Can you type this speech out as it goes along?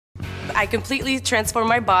I completely transformed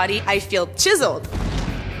my body. I feel chiseled.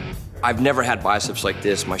 I've never had biceps like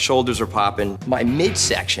this. My shoulders are popping. My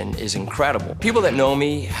midsection is incredible. People that know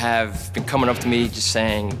me have been coming up to me just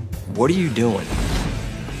saying, "What are you doing?"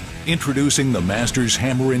 Introducing the Masters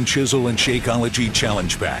Hammer and Chisel and Shakeology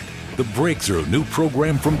Challenge Pack, the breakthrough new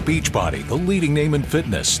program from Beachbody, the leading name in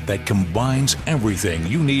fitness that combines everything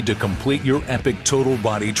you need to complete your epic total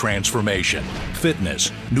body transformation: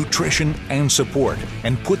 fitness, nutrition, and support,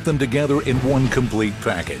 and put them together in one complete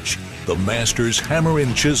package. The Masters Hammer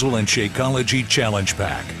and Chisel and Shakeology Challenge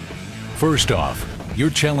Pack. First off, your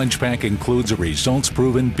challenge pack includes a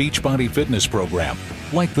results-proven Beachbody fitness program,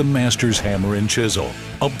 like the Masters Hammer and Chisel,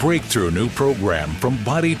 a breakthrough new program from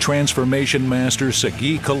body transformation master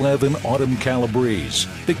Sagi Kalev and Autumn Calabrese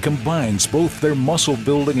that combines both their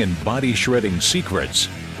muscle-building and body-shredding secrets,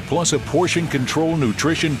 plus a portion-control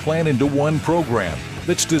nutrition plan into one program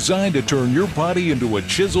that's designed to turn your body into a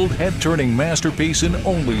chiseled, head-turning masterpiece in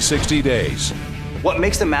only 60 days. What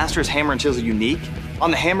makes the Masters Hammer and Chisel unique? On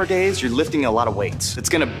the hammer days, you're lifting a lot of weights. It's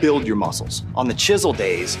gonna build your muscles. On the chisel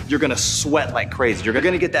days, you're gonna sweat like crazy. You're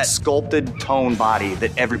gonna get that sculpted, toned body that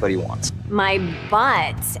everybody wants. My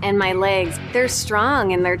butt and my legs, they're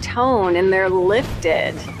strong and they're toned and they're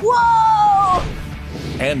lifted. Whoa!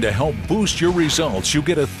 And to help boost your results, you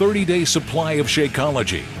get a 30-day supply of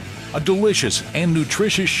Shakeology, a delicious and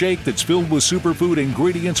nutritious shake that's filled with superfood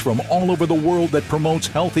ingredients from all over the world that promotes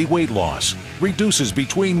healthy weight loss, reduces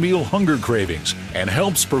between-meal hunger cravings, and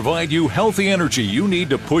helps provide you healthy energy you need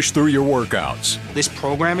to push through your workouts. This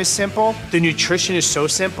program is simple, the nutrition is so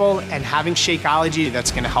simple, and having Shakeology,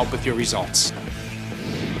 that's going to help with your results.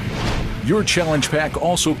 Your challenge pack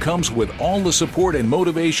also comes with all the support and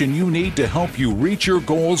motivation you need to help you reach your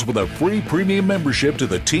goals with a free premium membership to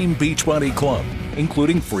the Team Beachbody Club,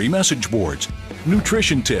 including free message boards,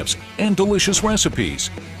 nutrition tips, and delicious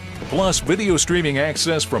recipes. Plus video streaming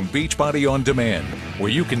access from Beachbody On Demand,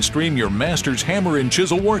 where you can stream your Masters Hammer and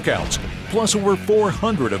Chisel workouts, plus over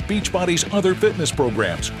 400 of Beachbody's other fitness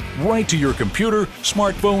programs, right to your computer,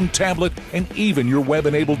 smartphone, tablet, and even your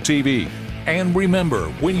web-enabled TV. And remember,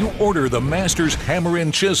 when you order the Masters Hammer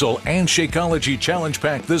and Chisel and Shakeology Challenge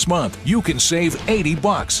Pack this month, you can save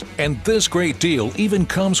 $80. And this great deal even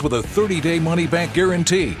comes with a 30-day money-back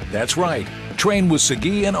guarantee. That's right. Train with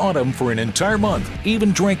Sagi and Autumn for an entire month.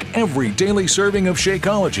 Even drink every daily serving of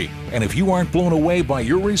Shakeology. And if you aren't blown away by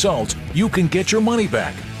your results, you can get your money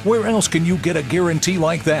back. Where else can you get a guarantee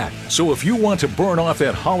like that? So if you want to burn off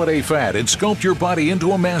that holiday fat and sculpt your body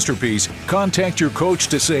into a masterpiece, contact your coach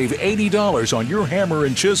to save $80 on your Hammer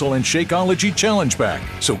and Chisel and Shakeology Challenge Pack.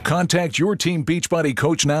 So contact your Team Beachbody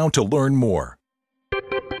coach now to learn more.